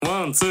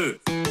ワンツー。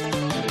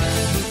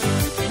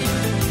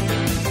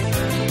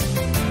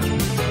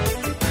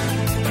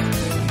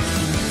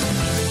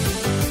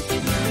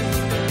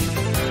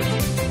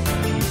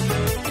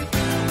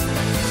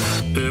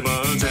エマ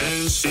ージ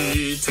ェンシ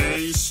ー停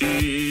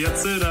止、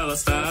奴らは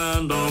スタ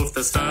ンドオフ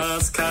でスター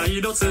ズ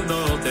回路集ってオラ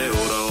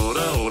オ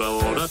ラオラ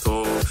オラ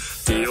と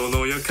ディオ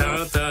の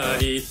館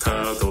に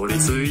たどり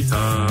着い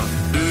た。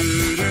ル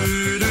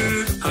ルル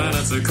放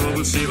つ拳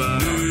は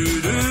ル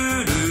ル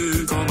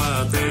ル止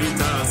まってい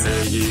た。正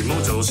義も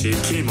常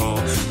識も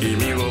意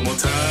味を持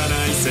たな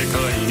い世界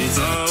に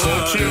ざわる。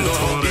時を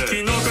生き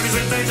残り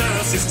絶対ジ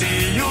ャスティスデ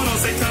ィオの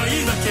世界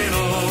だけ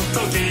の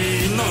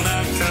時の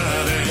中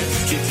で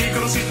引き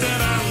殺して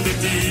なんで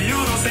ディ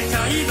オの世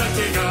界だ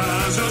けが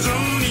徐々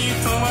に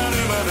止まる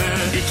まで。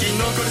生き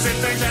残り絶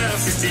対ジャ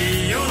スティ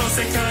スディオの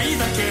世界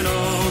だけの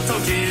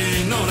時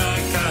の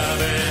中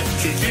で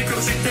引き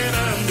殺して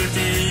なんで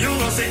ディオ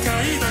の世界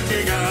だ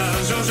けが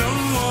徐々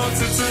を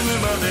包む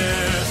まで。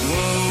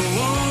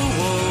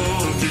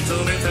時止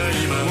めた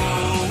今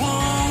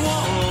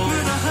無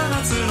駄放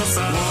つのさ。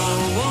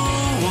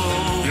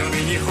闇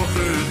にほふ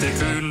って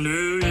くる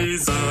い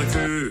ざく。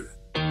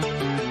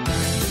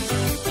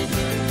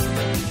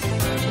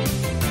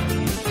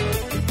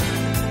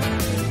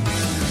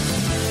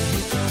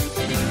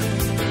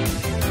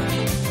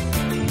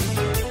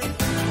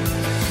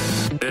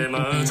エマ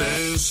ージェ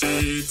ンシー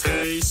停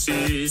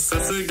止、さ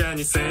すが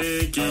に正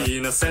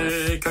義な性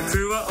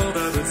格はオ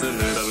ダブツ。無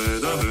駄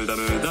無駄無駄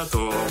無駄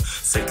と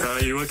世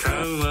界は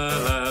変わ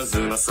らず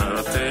勝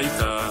っていた。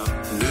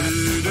ル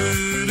ル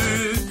ル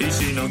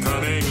石の仮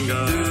面が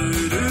ル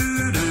ル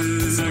ル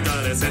疲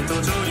れ戦闘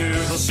女優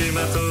星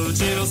まとう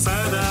ちの定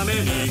め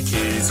に気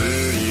づ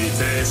い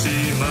てし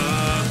ま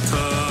った。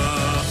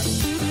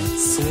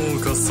そう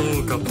かそ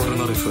うかポル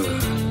ナレフ、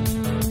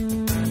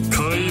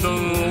階段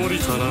を降り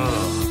たな。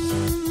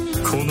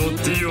この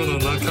ディオの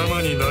仲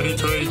間になり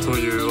たいと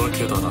いうわ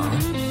けだな。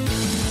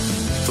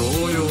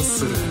動揺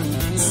する、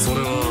そ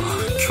れは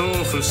恐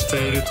怖し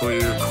ているとい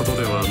うこと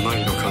ではな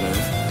いのかね。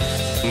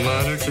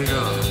マヌケ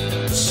が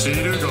知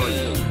るがい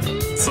い。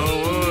ザ・ワ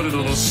ールド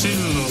の真の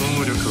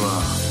能力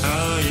は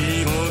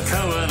愛も変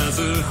わら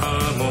ず波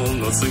紋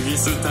の次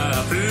スタ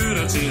ープ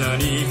ラチナ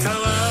に交わ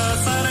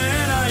され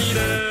ないで。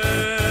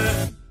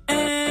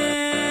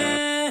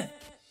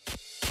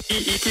生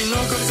き残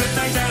る絶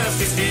対ジャス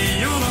ティスデ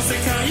ィオの世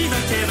界だ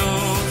けの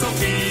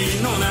時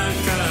の中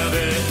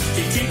で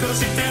引き殺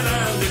してな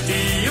んで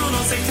ディオの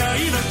世界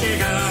だけ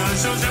が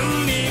徐々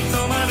に止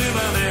まる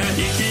まで。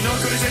生き残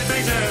る絶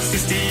対ジャス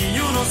ティスデ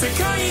ィオの世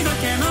界だ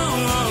けの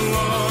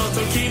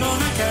時の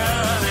中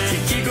で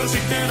引き殺し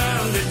て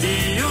なんで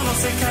ディオの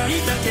世界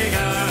だけが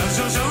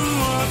徐々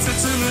を包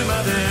む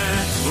まで。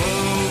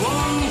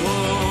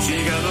日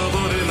が昇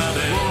るまで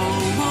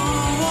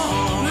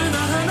無駄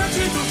なき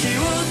時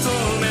を止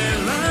め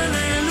られ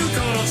るこ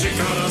の力。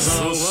そ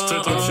して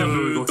時を